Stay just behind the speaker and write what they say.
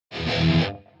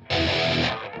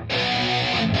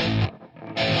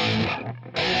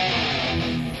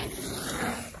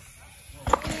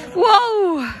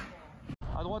Wow!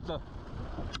 À droite là,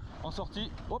 en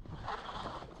sortie, hop.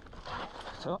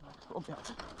 Ça va? Oh merde.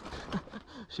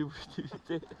 J'ai voulu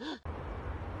t'éviter.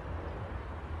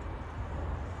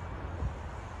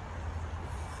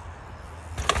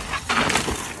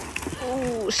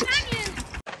 Oh shit.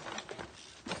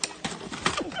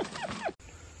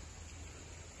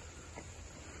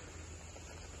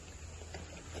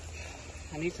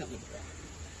 I need something.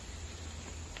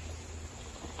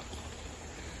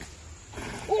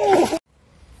 Oh!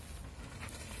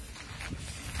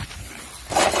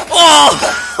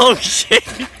 Oh! Oh shit!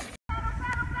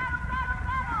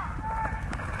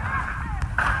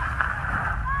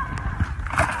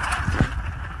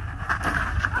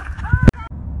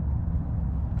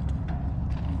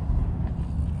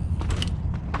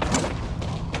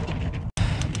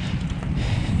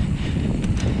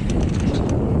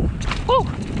 Oh!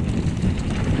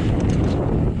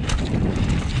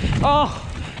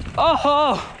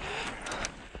 Oh!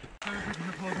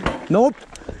 Nope!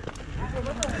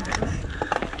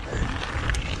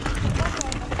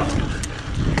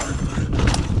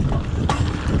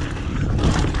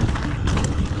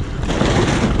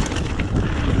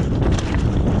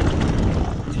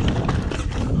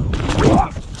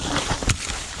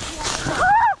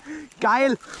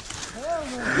 Geil!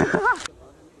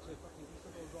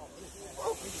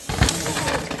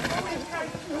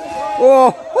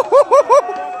 Oh!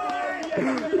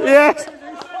 Yes!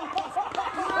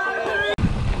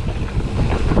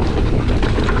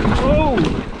 Oh!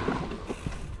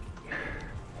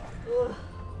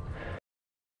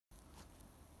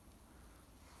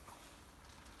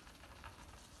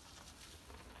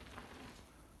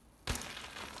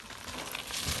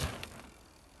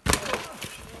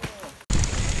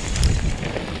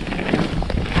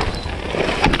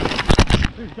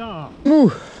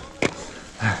 Ooh.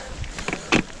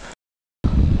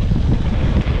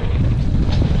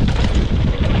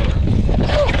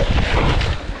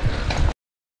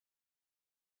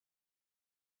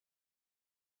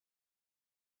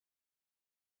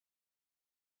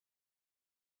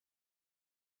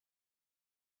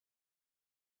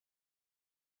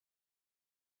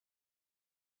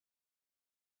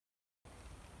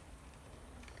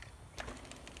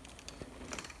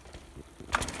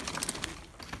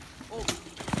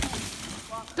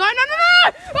 No, no, no, no!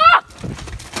 Ah!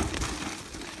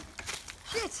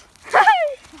 Shit!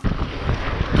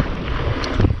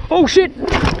 Oh shit!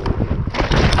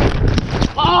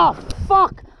 Oh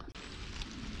fuck!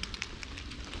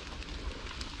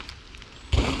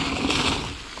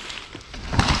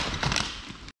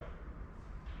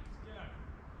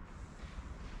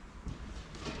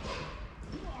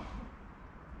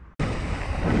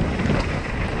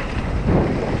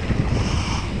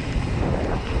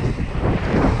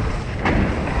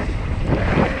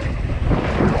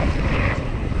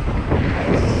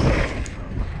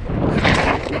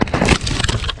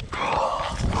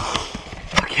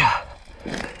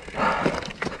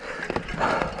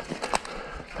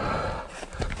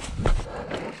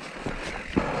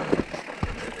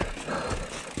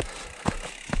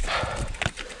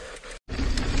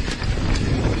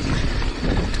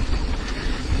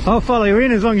 I'll follow you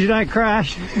in as long as you don't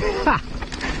crash.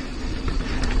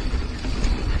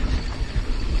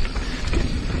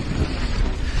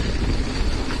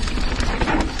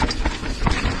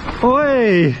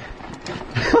 Oi!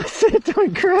 I said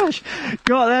don't crash.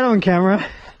 Got that on camera.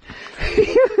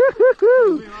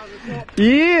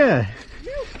 Yeah.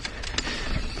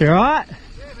 You alright?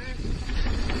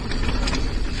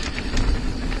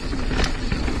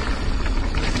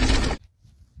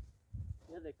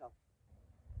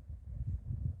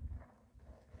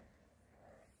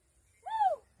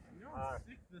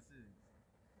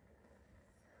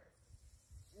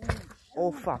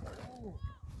 Oh fuck.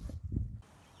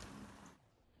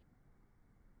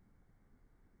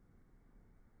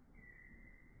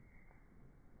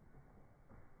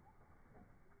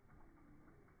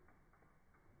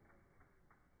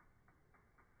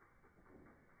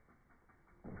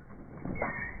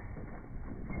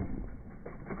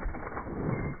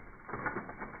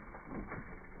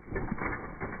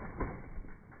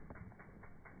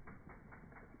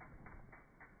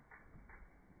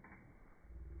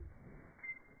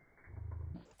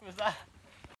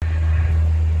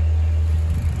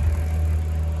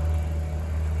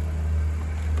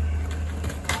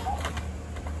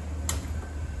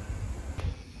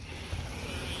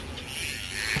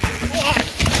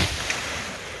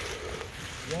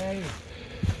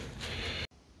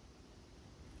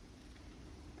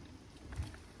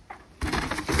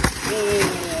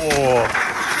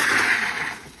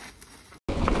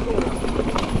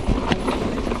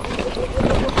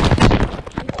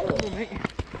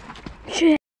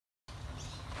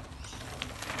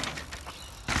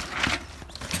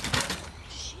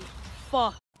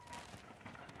 fuck.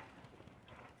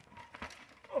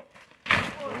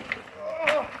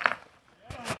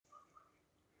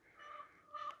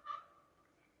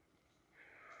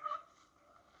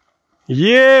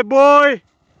 Yeah, boy.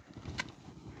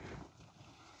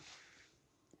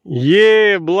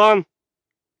 Yeah, блан.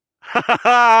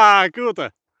 Ха-ха-ха,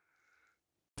 круто.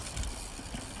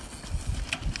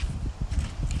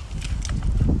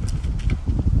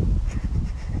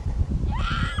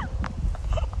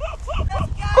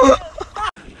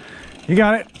 You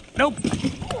got it. Nope.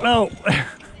 No.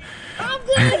 I'm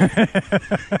good.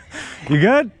 You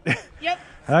good? Yep.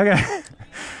 Okay.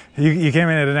 You came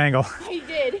in at an angle. He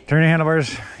did. Turn your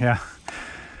handlebars. Yeah.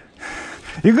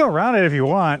 You can go around it if you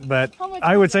want, but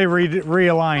I would say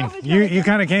realign. You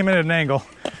kind of came in at an angle.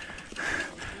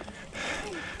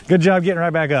 Good job getting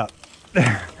right back up.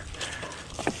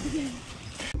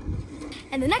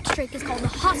 And the next trick is called the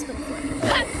hospital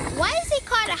flip. Why is it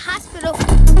called a hospital?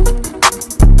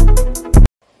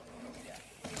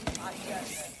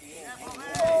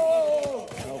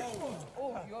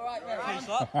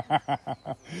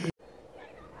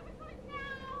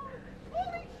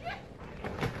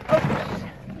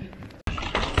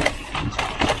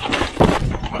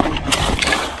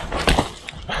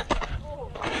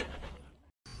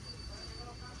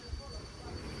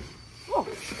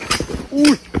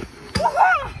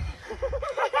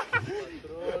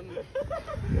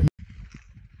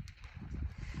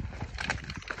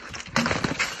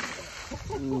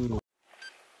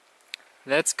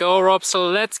 Let's go,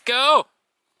 Robson, let's go!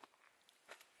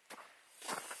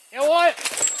 Jawohl!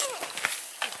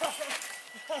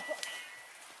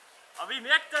 Aber ich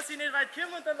merke, dass ich nicht weit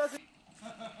komme und dann lasse ich...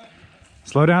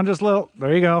 Slow down just a little.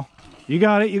 There you go. You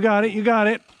got it, you got it, you got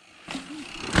it.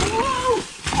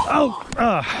 Oh!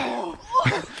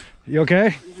 You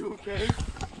okay? You okay?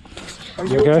 Are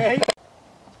you okay?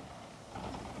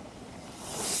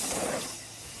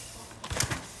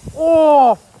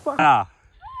 Oh, fuck. Ah.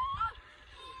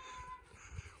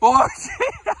 Oh, shit.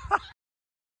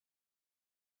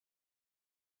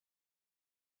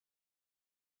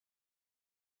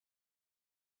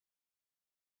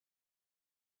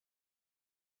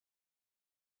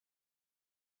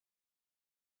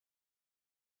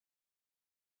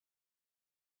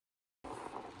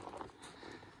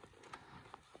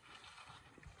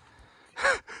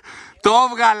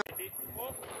 Dobra!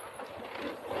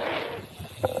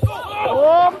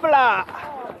 Opla!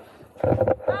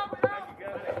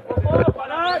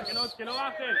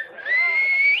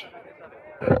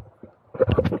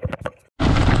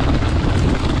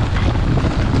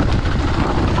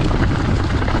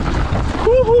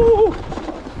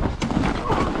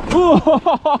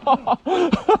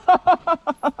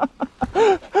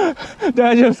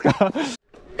大丈夫ですか?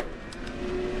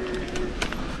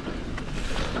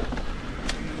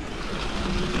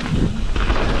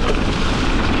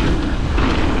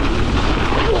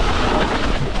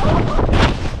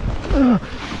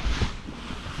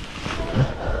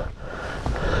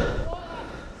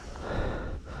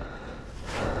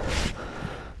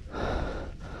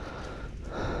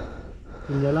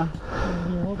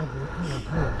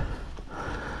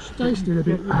 Stay still a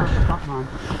bit, you fuck man.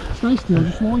 Stay still,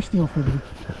 just lie still for a bit.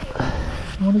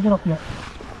 You want to get up yet?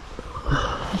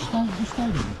 Just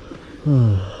stay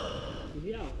there.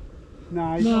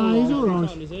 No, he's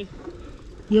alright.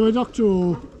 You a doctor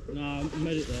or? No, I'm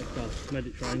medic there,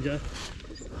 medic ranger.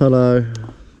 Hello.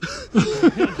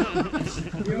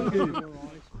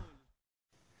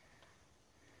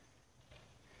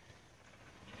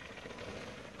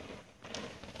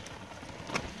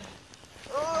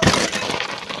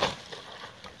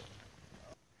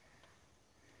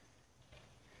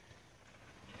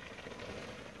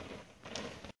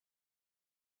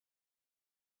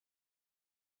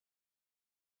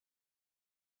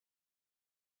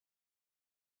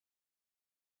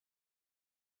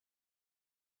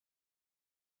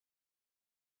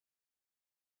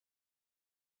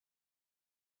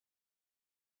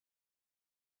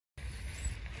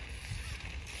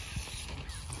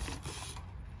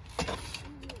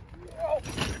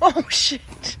 Oh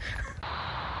shit.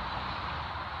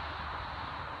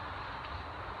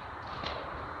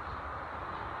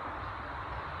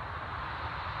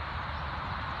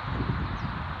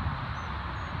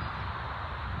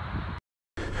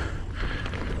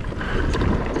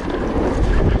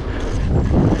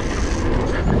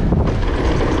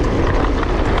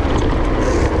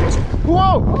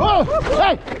 Whoa! Oh!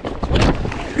 Hey!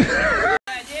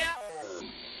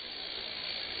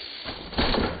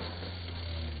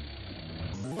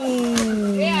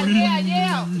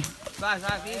 Yeah. Vai,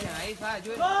 phía này, phía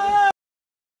dưới.